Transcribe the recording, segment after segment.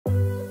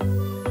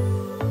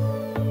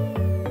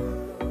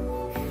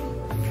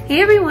Hey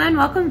everyone,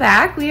 welcome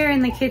back. We are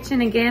in the kitchen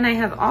again. I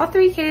have all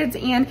 3 kids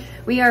and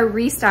we are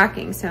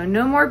restocking. So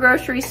no more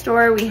grocery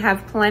store. We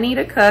have plenty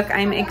to cook.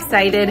 I'm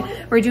excited.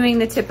 We're doing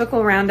the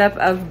typical roundup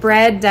of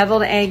bread,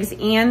 deviled eggs,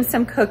 and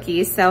some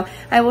cookies. So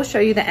I will show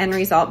you the end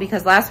result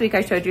because last week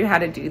I showed you how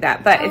to do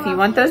that. But if you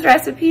want those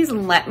recipes,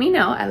 let me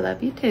know. I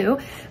love you too.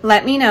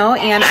 Let me know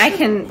and I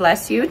can,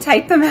 bless you,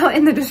 type them out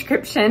in the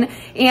description.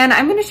 And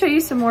I'm gonna show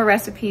you some more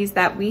recipes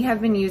that we have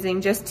been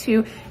using just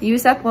to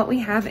use up what we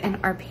have in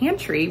our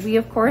pantry. We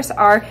of course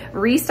are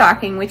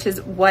restocking, which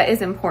is what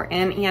is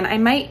important, and I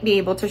might be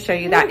able to show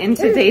you that in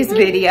today's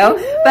video,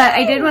 but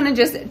I did want to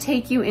just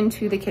take you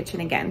into the kitchen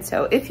again.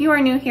 So if you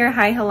are new here,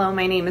 hi, hello,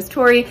 my name is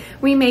Tori.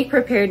 We make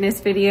preparedness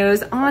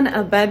videos on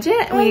a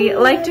budget. We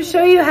like to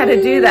show you how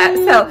to do that.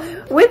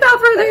 So without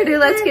further ado,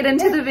 let's get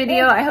into the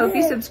video. I hope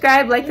you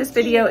subscribe, like this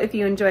video if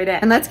you enjoyed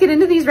it, and let's get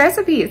into these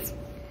recipes.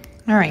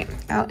 All right,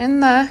 out in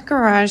the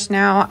garage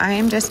now, I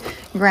am just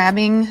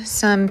grabbing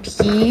some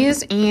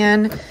peas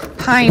and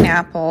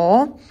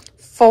pineapple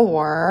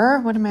for,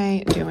 what am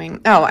I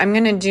doing? Oh, I'm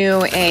gonna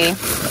do a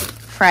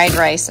fried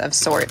rice of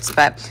sorts,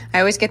 but I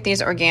always get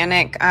these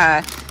organic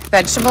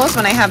vegetables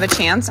when I have a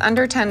chance,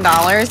 under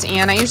 $10,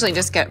 and I usually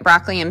just get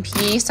broccoli and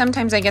pea.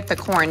 Sometimes I get the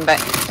corn, but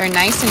they're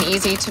nice and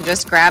easy to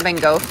just grab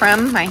and go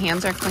from. My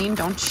hands are clean,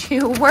 don't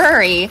you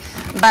worry.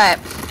 But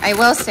I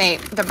will say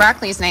the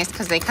broccoli is nice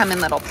because they come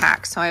in little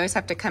packs, so I always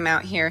have to come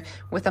out here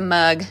with a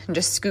mug and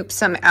just scoop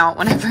some out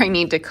whenever I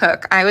need to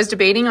cook. I was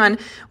debating on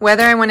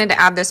whether I wanted to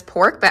add this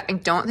pork, but I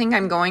don't think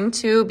I'm going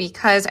to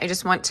because I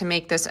just want to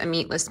make this a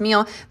meatless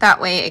meal.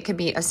 That way it could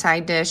be a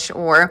side dish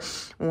or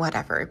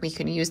whatever. We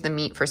could use the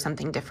meat for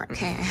something different.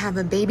 Okay, I have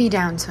a baby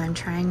down, so I'm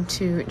trying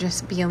to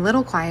just be a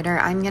little quieter.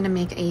 I'm gonna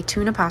make a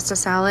tuna pasta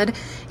salad,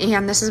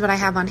 and this is what I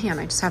have on hand.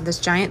 I just have this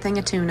giant thing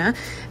of tuna,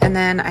 and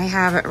then I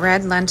have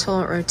red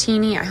lentil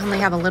rotini. I only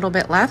have a little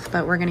bit left,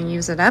 but we're gonna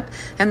use it up.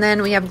 And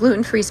then we have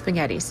gluten-free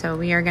spaghetti, so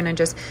we are gonna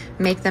just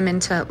make them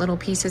into little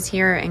pieces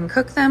here and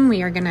cook them.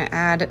 We are gonna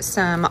add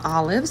some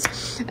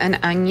olives, an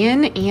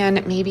onion,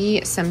 and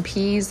maybe some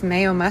peas,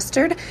 mayo,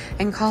 mustard,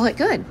 and call it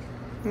good.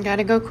 You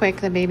gotta go quick,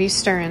 the baby's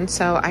stirring,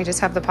 so I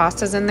just have the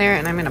pastas in there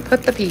and I'm gonna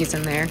put the peas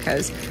in there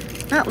because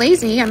I'm not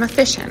lazy, I'm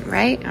efficient,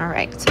 right? All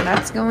right, so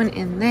that's going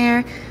in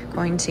there.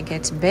 Going to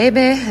get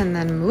baby and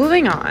then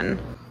moving on.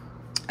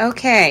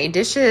 Okay,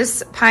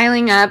 dishes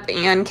piling up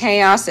and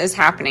chaos is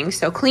happening.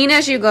 So clean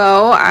as you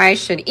go. I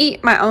should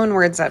eat my own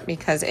words up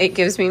because it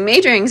gives me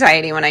major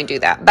anxiety when I do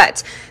that.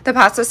 But the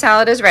pasta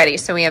salad is ready.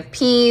 So we have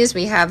peas,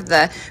 we have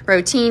the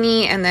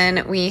rotini, and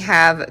then we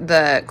have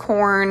the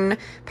corn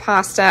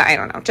pasta. I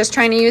don't know, just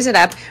trying to use it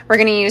up. We're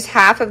gonna use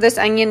half of this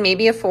onion,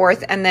 maybe a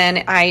fourth, and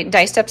then I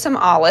diced up some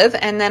olive,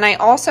 and then I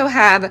also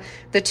have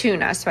the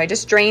tuna. So I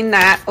just drained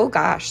that. Oh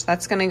gosh,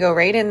 that's gonna go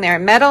right in there.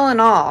 Metal and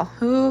all.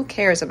 Who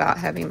cares about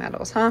heavy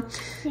metals, huh?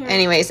 Yeah.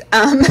 Anyways,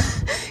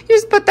 you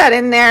just put that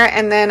in there,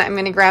 and then I'm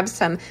gonna grab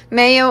some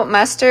mayo,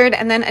 mustard,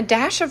 and then a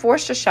dash of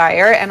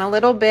Worcestershire and a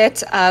little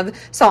bit of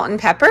salt and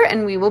pepper,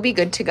 and we will be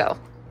good to go.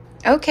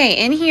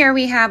 Okay, in here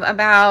we have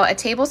about a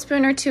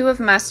tablespoon or 2 of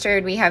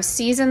mustard, we have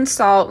seasoned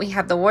salt, we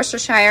have the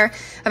Worcestershire,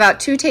 about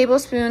 2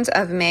 tablespoons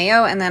of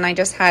mayo, and then I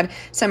just had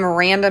some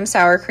random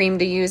sour cream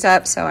to use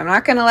up, so I'm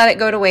not gonna let it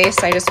go to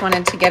waste. I just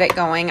wanted to get it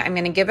going. I'm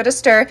gonna give it a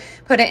stir,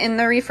 put it in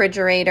the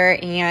refrigerator,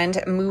 and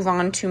move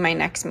on to my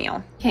next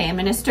meal. Okay, I'm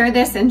gonna stir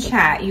this and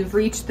chat. You've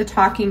reached the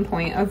talking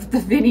point of the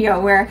video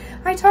where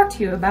I talk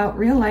to you about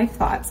real life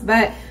thoughts,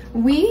 but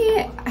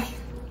we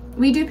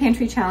do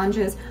pantry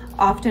challenges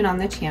often on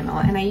the channel,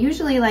 and I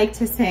usually like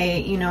to say,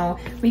 you know,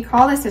 we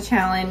call this a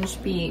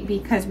challenge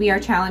because we are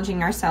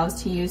challenging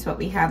ourselves to use what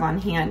we have on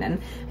hand.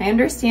 And I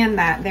understand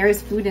that there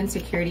is food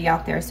insecurity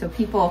out there, so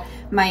people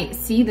might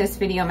see this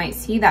video, might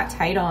see that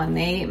title, and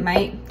they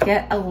might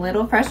get a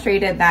little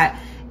frustrated that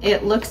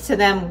it looks to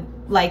them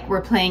like we're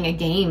playing a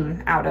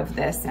game out of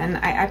this, and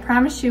I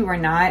promise you we're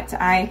not.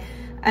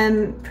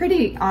 I'm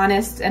pretty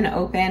honest and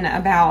open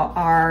about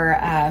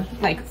our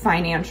like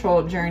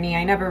financial journey.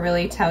 I never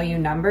really tell you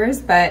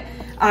numbers, but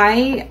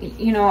I,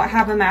 you know,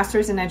 have a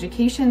master's in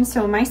education,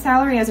 so my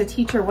salary as a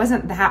teacher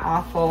wasn't that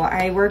awful.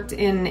 I worked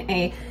in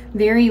a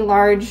very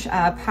large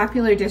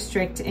popular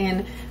district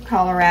in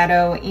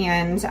Colorado,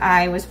 and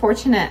I was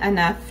fortunate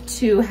enough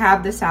to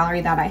have the salary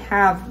that I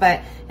have,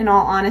 but in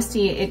all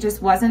honesty, it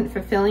just wasn't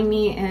fulfilling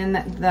me in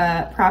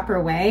the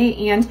proper way,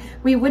 and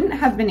we wouldn't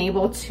have been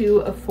able to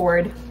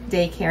afford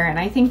daycare. And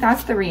I think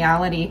that's the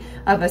reality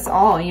of us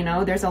all. You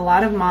know, there's a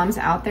lot of moms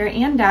out there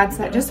and dads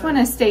that just want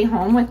to stay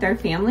home with their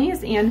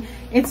families, and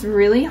it's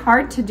really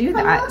hard to do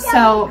that.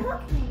 So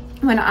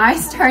when I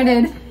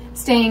started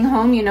staying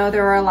home, you know,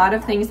 there were a lot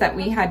of things that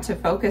we had to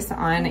focus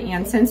on,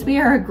 and since we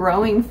are a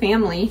growing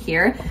family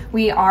here,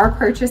 we are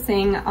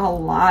purchasing a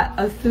lot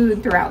of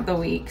food throughout the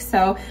week.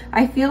 So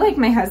I feel like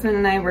my husband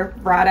and I were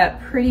brought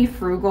up pretty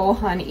frugal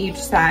on each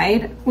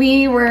side.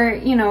 We were,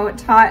 you know,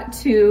 taught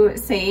to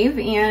save,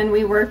 and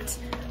we worked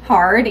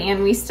hard,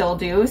 and we still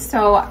do.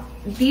 So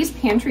these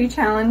pantry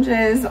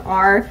challenges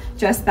are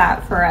just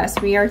that for us.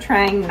 We are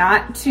trying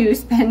not to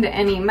spend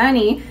any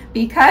money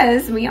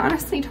because we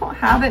honestly don't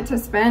have it to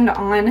spend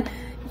on,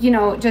 you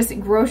know, just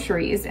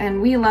groceries.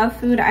 And we love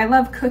food. I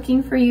love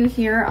cooking for you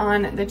here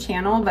on the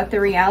channel, but the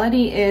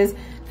reality is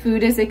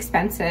food is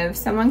expensive.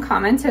 Someone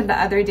commented the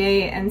other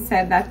day and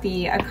said that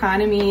the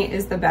economy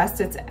is the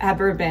best it's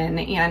ever been.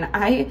 And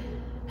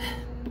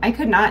I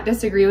could not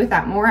disagree with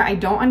that more. I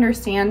don't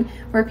understand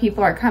where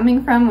people are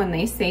coming from when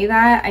they say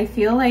that. I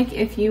feel like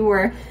if you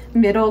were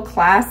middle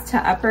class to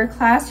upper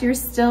class, you're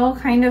still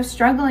kind of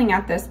struggling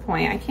at this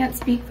point. I can't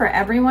speak for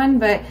everyone,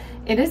 but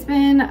it has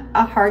been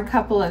a hard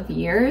couple of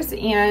years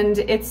and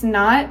it's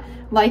not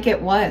like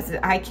it was.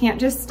 I can't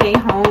just stay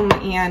home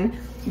and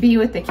be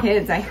with the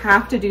kids. I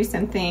have to do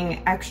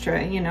something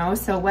extra, you know?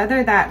 So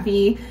whether that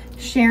be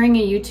sharing a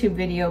YouTube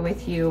video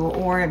with you,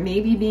 or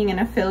maybe being an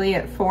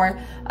affiliate for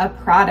a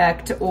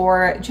product,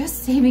 or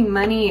just saving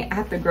money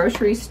at the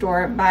grocery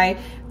store by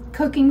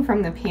cooking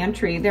from the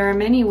pantry. There are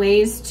many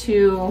ways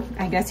to,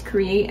 I guess,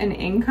 create an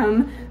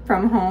income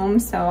from home.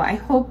 So I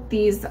hope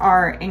these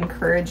are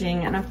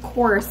encouraging. And of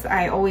course,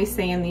 I always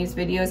say in these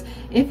videos,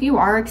 if you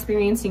are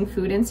experiencing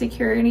food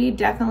insecurity,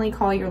 definitely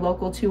call your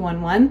local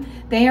 211.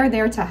 They are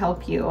there to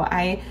help you.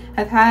 I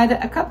have had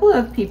a couple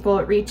of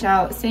people reach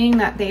out saying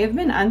that they have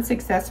been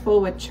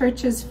unsuccessful with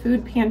churches,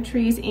 food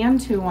pantries, and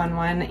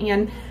 211.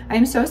 And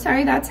I'm so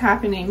sorry that's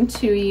happening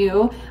to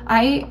you.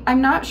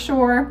 I'm not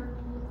sure,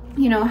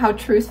 you know, how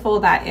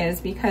truthful that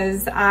is,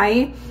 because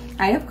I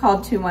have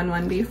called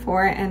 211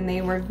 before and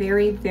they were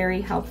very,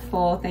 very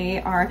helpful.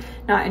 They are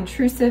not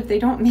intrusive. They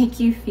don't make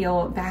you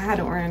feel bad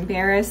or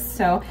embarrassed.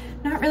 So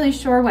not really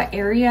sure what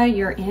area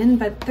you're in,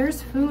 but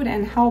there's food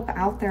and help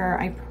out there.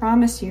 I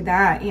promise you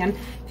that. And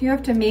if you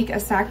have to make a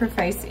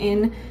sacrifice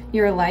in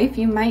your life,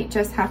 you might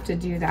just have to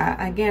do that.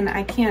 Again,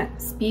 I can't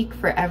speak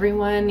for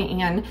everyone,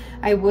 and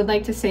I would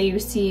like to say you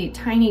see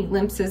tiny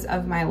glimpses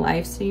of my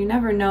life, so you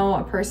never know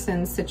a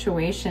person's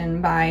situation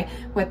by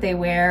what they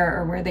wear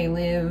or where they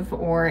live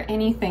or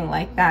anything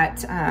like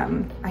that.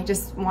 I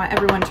just want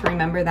everyone to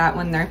remember that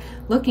when they're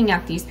looking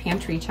at these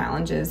pantry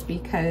challenges,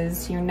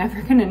 because you're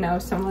never gonna know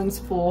someone's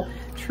full,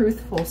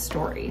 truthful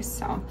story.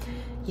 So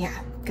yeah,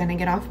 gonna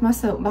get off my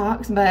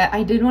soapbox, but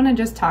I did want to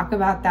just talk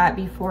about that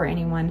before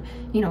anyone,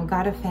 you know,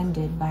 got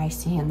offended by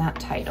seeing that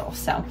title.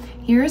 So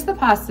here's the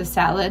pasta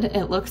salad.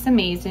 It looks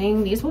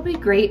amazing. These will be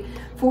great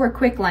for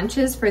quick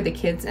lunches for the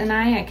kids and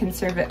I can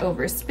serve it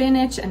over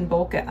spinach and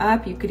bulk it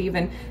up. You could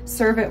even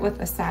serve it with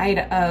a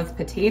side of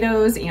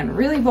potatoes and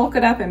really bulk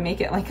it up and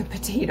make it like a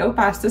potato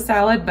pasta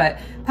salad, but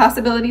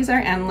possibilities are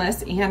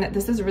endless and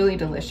this is really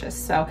delicious.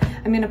 So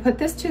I'm gonna put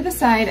this to the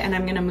side and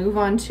I'm gonna move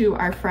on to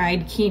our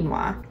fried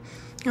quinoa.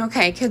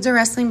 Okay, kids are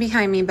wrestling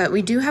behind me, but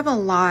we do have a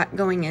lot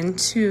going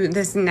into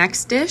this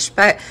next dish,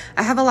 but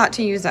I have a lot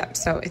to use up,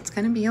 so it's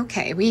gonna be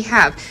okay. We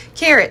have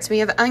carrots, we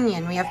have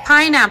onion, we have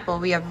pineapple,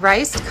 we have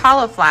riced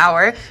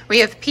cauliflower, we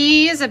have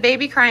peas, a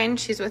baby crying,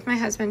 she's with my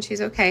husband,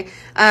 she's okay.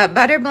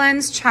 Butter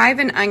blends, chive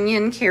and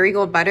onion,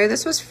 Kerrygold butter.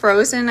 This was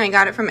frozen, I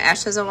got it from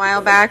Esh's a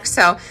while back,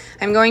 so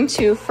I'm going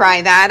to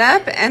fry that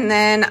up. And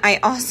then I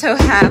also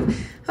have,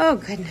 oh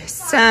goodness,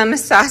 some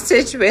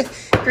sausage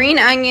with green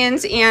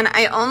onions, and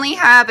I only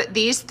have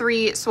these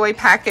 3 soy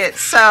packets.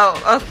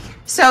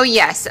 So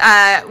yes,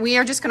 we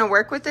are just gonna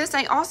work with this.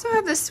 I also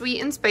have the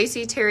sweet and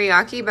spicy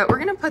teriyaki, but we're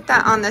gonna put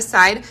that on the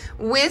side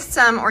with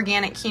some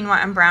organic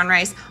quinoa and brown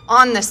rice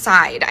on the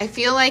side. I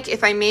feel like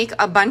if I make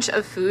a bunch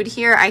of food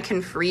here, I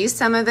can freeze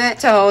some of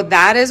it. So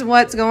that is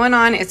what's going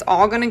on. It's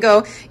all gonna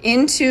go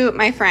into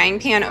my frying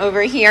pan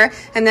over here,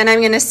 and then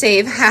I'm gonna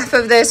save half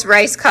of this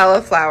rice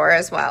cauliflower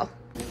as well.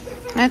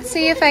 Let's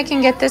see if I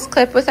can get this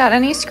clip without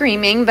any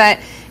screaming, but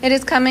it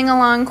is coming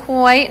along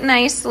quite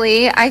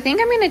nicely. I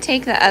think I'm going to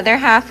take the other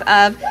half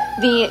of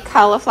the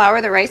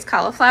cauliflower, the rice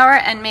cauliflower,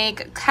 and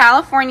make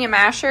California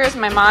mashers.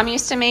 My mom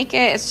used to make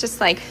it. It's just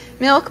like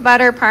milk,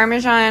 butter,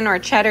 Parmesan, or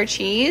cheddar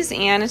cheese,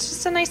 and it's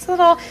just a nice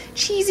little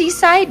cheesy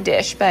side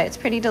dish, but it's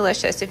pretty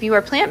delicious. If you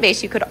are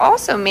plant-based, you could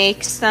also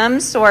make some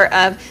sort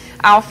of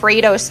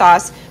Alfredo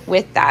sauce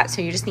with that.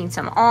 So you just need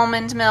some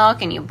almond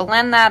milk and you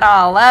blend that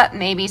all up,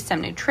 maybe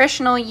some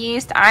nutritional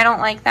yeast. I don't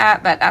like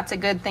that, but that's a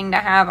good thing to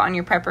have on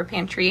your prepper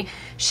pantry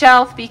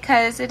shelf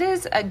because it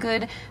is a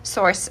good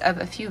source of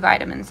a few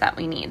vitamins that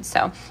we need.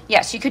 So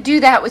yes, you could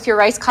do that with your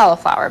rice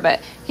cauliflower, but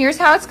here's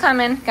how it's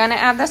coming. Gonna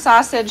add the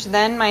sausage,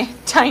 then my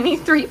tiny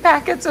 3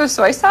 packets of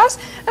soy sauce,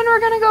 and we're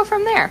gonna go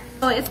from there.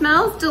 So it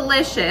smells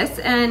delicious,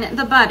 and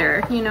the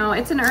butter, you know,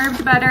 it's an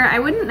herbed butter. I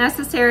wouldn't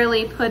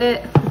necessarily put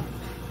it,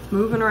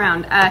 moving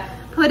around,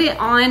 put it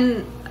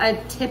on a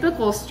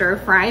typical stir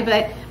fry,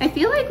 but I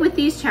feel like with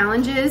these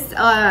challenges,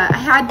 I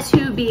had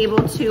to be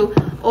able to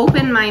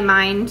open my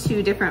mind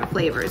to different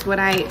flavors. Would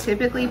I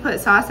typically put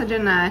sausage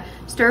in a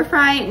stir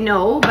fry?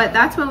 No, but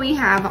that's what we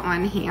have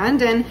on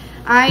hand. And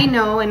I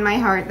know in my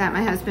heart that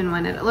my husband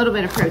wanted a little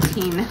bit of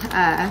protein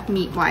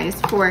meat-wise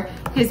for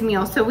his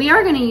meal. So we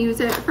are gonna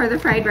use it for the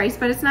fried rice,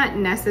 but it's not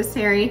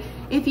necessary.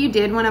 If you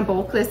did wanna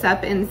bulk this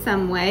up in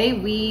some way,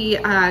 we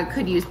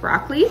could use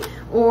broccoli,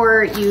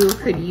 or you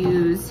could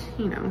use,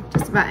 you know,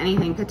 just about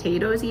anything.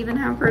 Potatoes even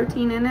have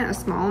protein in it, a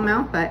small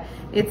amount, but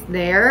it's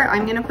there.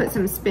 I'm gonna put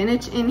some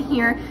spinach in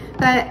here.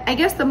 But I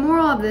guess the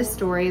moral of this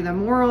story, the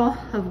moral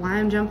of why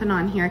I'm jumping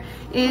on here,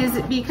 is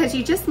because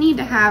you just need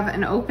to have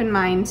an open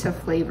mind to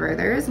flavor.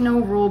 There is no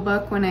rule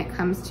book when it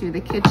comes to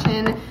the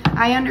kitchen.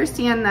 I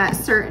understand that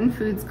certain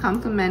foods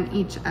complement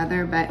each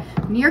other, but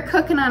when you're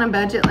cooking on a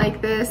budget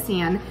like this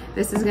and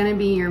this is gonna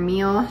be your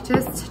meal,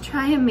 just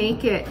try and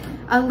make it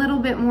a little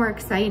bit more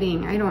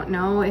exciting. I don't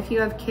know, if you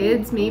have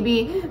kids,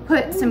 maybe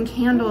put some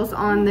candles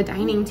on the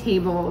dining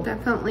table.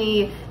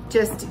 Definitely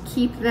just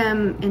keep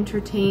them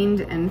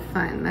entertained and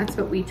fun. That's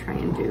what we try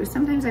and do.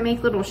 Sometimes I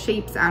make little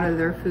shapes out of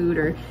their food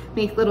or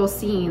make little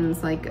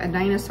scenes like a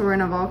dinosaur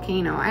in a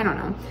volcano, I don't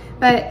know.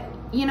 But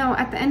you know,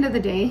 at the end of the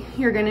day,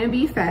 you're gonna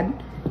be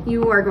fed,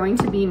 you are going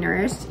to be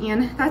nourished,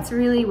 and that's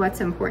really what's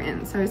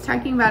important. So I was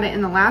talking about it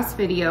in the last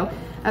video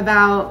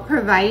about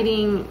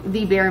providing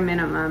the bare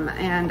minimum,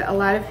 and a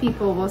lot of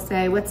people will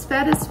say what's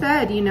fed is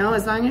fed, you know,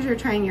 as long as you're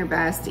trying your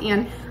best.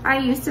 And I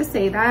used to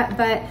say that,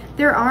 but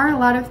there are a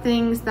lot of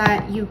things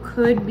that you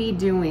could be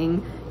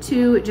doing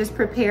to just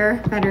prepare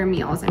better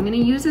meals. I'm going to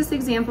use this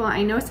example.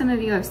 I know some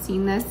of you have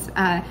seen this.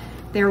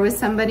 There was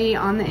somebody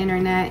on the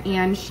internet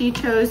and she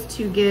chose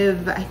to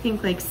give, I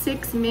think, like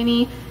 6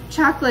 mini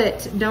chocolate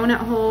donut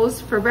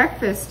holes for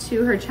breakfast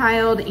to her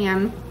child,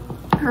 and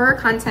her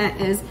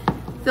content is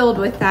filled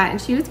with that,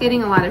 and she was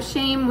getting a lot of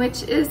shame,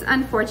 which is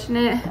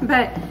unfortunate.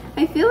 But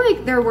I feel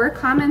like there were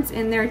comments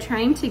in there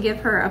trying to give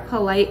her a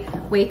polite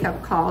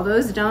wake-up call.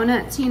 Those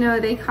donuts, you know,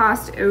 they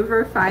cost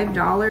over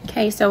 $5.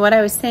 Okay, so what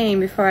I was saying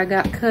before I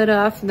got cut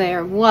off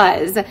there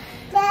was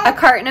a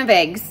carton of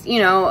eggs.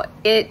 You know,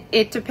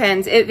 it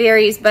depends, it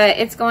varies, but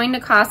it's going to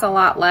cost a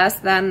lot less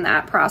than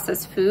that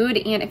processed food.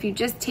 And if you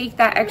just take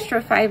that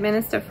extra 5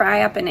 minutes to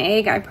fry up an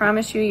egg, I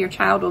promise you your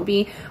child will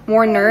be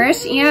more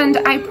nourished, and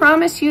I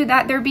promise you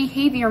that their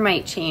behavior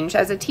might change.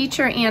 As a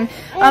teacher and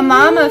a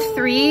mom of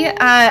 3,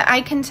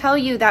 I can tell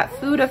you that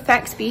food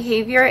affects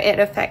behavior, it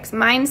affects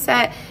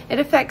mindset, it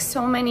affects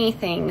so many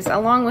things,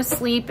 along with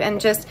sleep and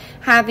just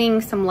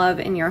having some love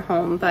in your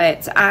home.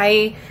 But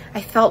I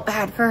felt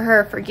bad for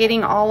her for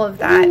getting all of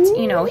that,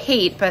 you know,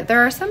 hate. But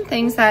there are some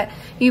things that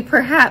you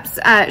perhaps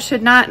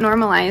should not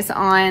normalize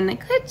on,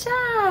 good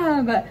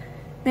job,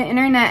 the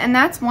internet, and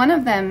that's one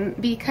of them.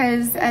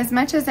 Because as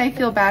much as I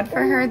feel bad for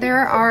her,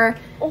 there are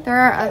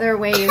other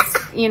ways,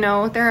 you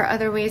know, there are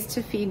other ways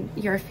to feed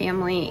your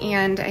family,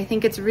 and I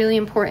think it's really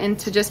important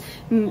to just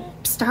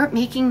start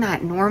making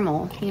that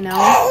normal, you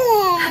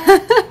know,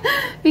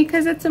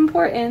 because it's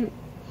important.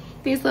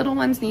 These little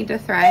ones need to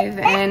thrive,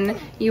 and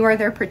you are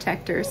their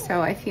protectors.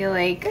 So I feel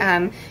like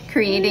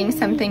creating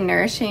something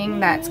nourishing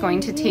that's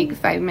going to take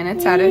 5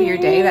 minutes out of your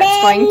day,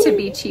 that's going to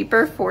be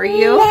cheaper for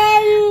you,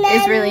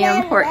 is really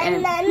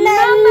important.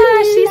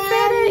 Mama, she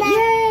said it,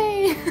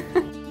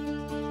 yay!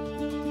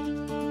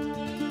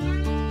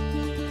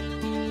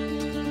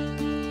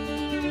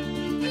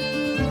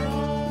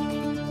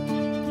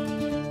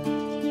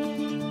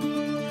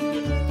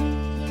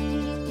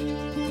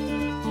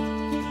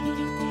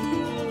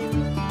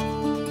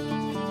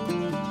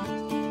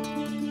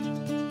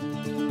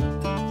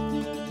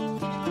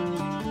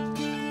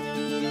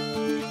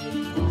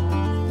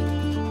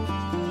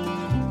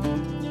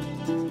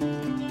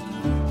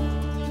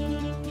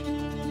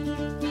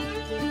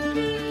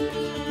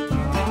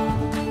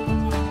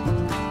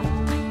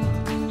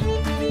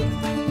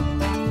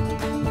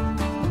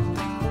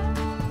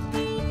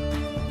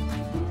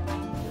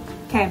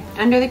 Okay,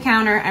 under the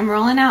counter, I'm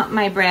rolling out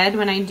my bread.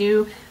 When I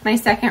do my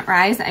second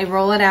rise, I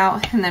roll it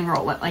out and then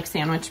roll it like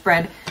sandwich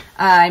bread.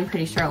 I'm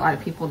pretty sure a lot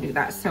of people do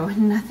that, so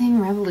nothing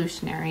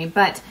revolutionary,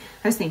 but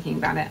I was thinking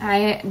about it.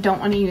 I don't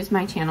want to use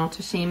my channel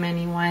to shame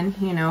anyone.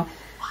 You know,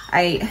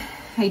 I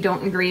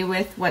don't agree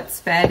with what's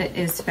fed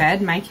is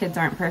fed. My kids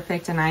aren't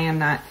perfect, and I am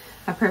not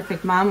a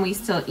perfect mom. We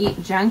still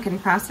eat junk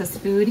and processed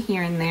food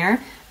here and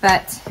there,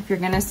 but if you're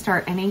gonna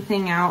start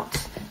anything out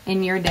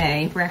in your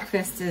day,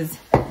 breakfast is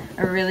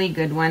a really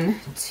good one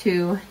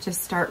to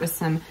just start with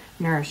some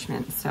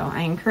nourishment. So I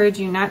encourage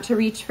you not to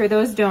reach for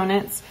those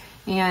donuts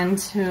and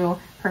to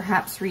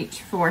perhaps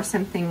reach for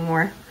something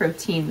more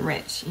protein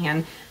rich.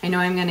 And I know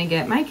I'm gonna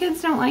get, my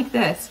kids don't like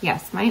this.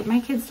 Yes, my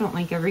kids don't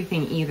like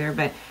everything either,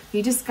 but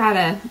you just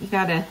gotta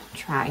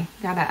try,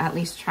 at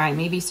least try,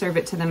 maybe serve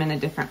it to them in a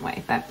different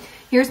way. But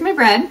here's my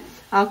bread,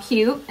 all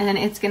cute, and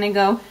it's gonna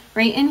go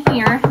right in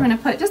here. I'm gonna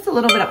put just a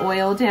little bit of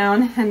oil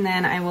down, and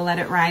then I will let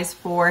it rise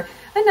for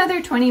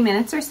another 20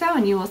 minutes or so,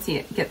 and you will see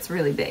it gets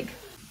really big.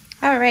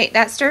 All right,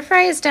 that stir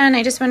fry is done.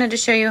 I just wanted to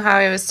show you how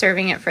I was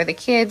serving it for the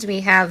kids.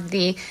 We have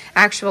the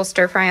actual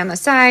stir fry on the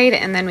side,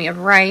 and then we have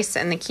rice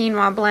and the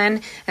quinoa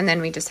blend, and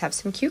then we just have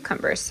some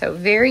cucumbers. So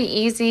very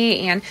easy,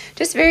 and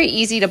just very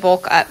easy to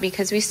bulk up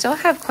because we still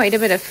have quite a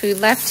bit of food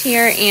left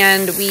here,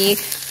 and we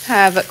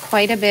have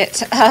quite a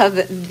bit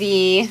of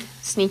the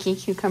Sneaky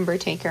cucumber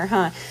taker,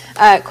 huh?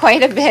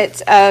 Quite a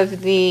bit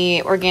of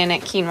the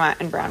organic quinoa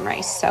and brown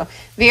rice. So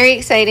very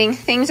exciting.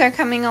 Things are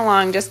coming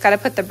along. Just got to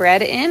put the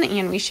bread in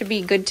and we should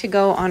be good to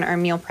go on our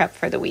meal prep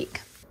for the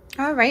week.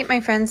 All right,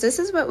 my friends, this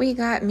is what we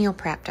got meal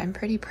prepped. I'm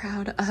pretty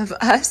proud of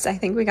us. I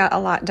think we got a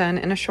lot done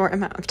in a short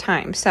amount of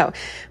time. So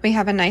we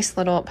have a nice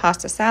little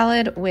pasta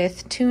salad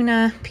with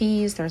tuna,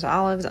 peas, there's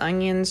olives,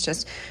 onions,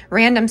 just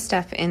random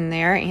stuff in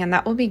there, and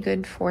that will be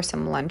good for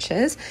some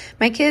lunches.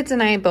 My kids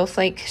and I both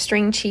like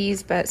string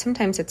cheese, but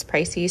sometimes it's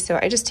pricey, so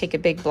I just take a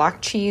big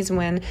block cheese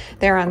when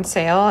they're on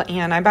sale,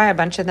 and I buy a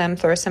bunch of them,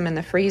 throw some in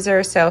the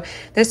freezer. So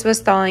this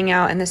was thawing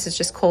out, and this is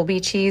just Colby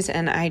cheese,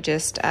 and I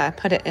just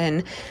put it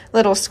in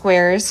little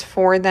squares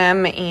for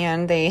them,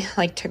 and they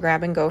like to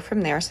grab and go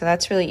from there. So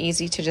that's really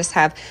easy to just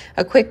have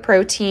a quick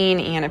protein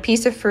and a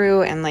piece of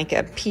fruit and like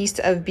a piece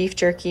of beef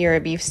jerky or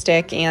a beef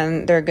stick,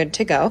 and they're good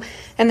to go.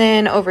 And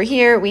then over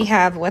here we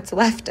have what's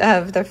left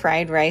of the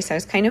fried rice. I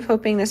was kind of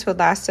hoping this would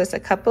last us a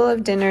couple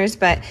of dinners,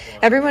 but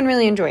everyone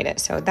really enjoyed it,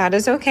 so that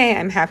is okay.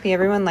 I'm happy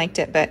everyone liked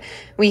it, but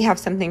we have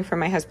something for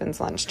my husband's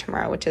lunch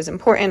tomorrow, which is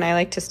important. I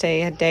like to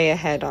stay a day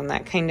ahead on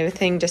that kind of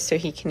thing just so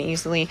he can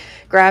easily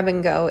grab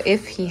and go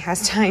if he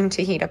has time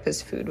to heat up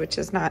his food, which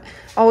is not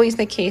always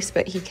the case,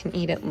 but he can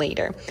eat it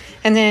later.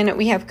 And then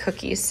we have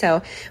cookies.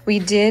 So we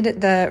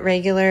did the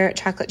regular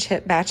chocolate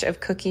chip batch of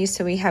cookies,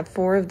 so we have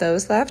 4 of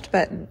those left,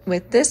 but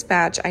with this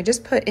batch I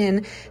just put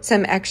in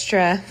some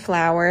extra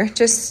flour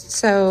just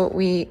so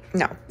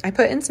I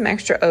put in some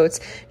extra oats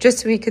just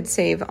so we could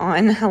save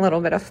on a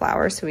little bit of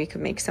flour so we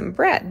could make some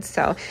bread.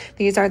 So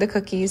these are the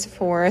cookies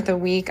for the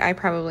week. I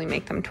probably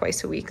make them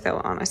twice a week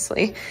though,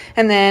 honestly.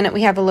 And then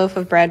we have a loaf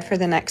of bread for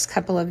the next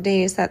couple of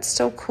days. That's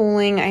still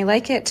cooling. I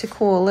like it to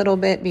cool a little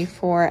bit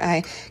before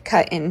I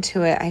cut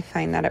into it. I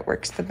find that it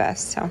works the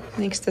best. So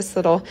makes this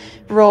little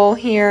roll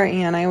here,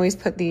 and I always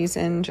put these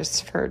in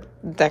just for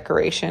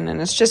decoration, and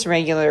it's just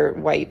regular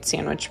white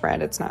sandwich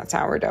bread. It's not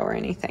sourdough or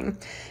anything.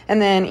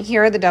 And then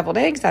here are the deviled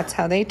eggs. That's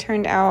how they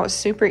turned out.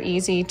 Super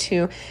easy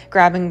to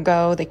grab and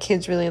go. The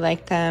kids really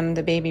like them.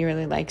 The baby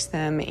really likes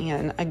them.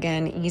 And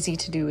again, easy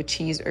to do with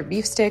cheese or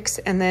beef sticks.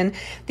 And then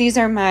these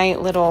are my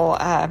little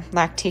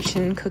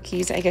lactation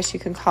cookies, I guess you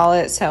could call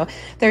it. So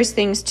there's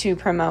things to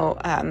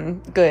promote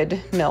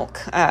good milk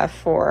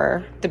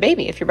for the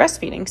baby if you're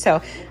breastfeeding. So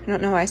I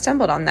don't know why I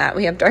stumbled on that.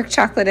 We have dark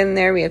chocolate in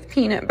there. We have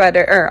peanut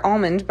butter or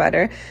almond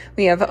butter.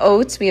 We have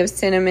oats. We have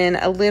cinnamon,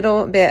 a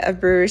little bit of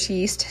brewer's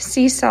yeast,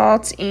 sea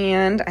salt,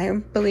 and I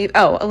believe,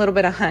 a little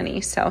bit of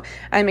honey. So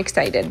I'm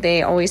excited.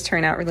 They always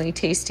turn out really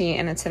tasty,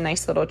 and it's a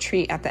nice little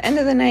treat at the end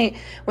of the night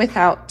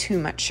without too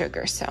much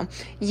sugar. So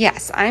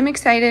yes, I'm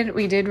excited.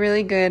 We did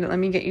really good. Let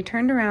me get you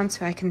turned around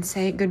so I can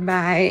say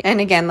goodbye.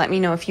 And again, let me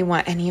know if you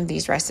want any of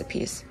these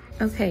recipes.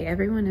 Okay,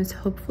 everyone is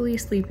hopefully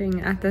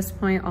sleeping at this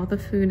point. All the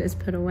food is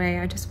put away.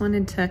 I just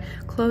wanted to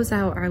close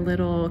out our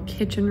little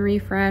kitchen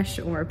refresh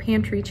or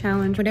pantry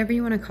challenge, whatever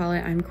you want to call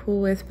it, I'm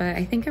cool with, but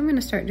I think I'm going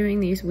to start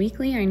doing these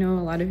weekly. I know a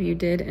lot of you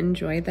did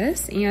enjoy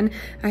this, and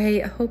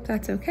I hope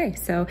that's okay.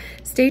 So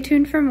stay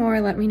tuned for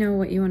more. Let me know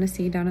what you want to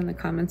see down in the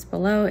comments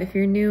below. If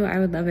you're new, I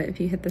would love it if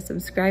you hit the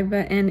subscribe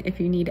button. If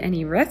you need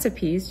any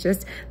recipes,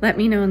 just let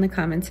me know in the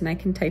comments and I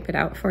can type it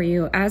out for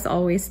you. As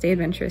always, stay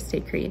adventurous, stay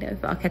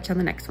creative. I'll catch you on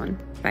the next one.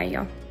 Bye,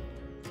 y'all.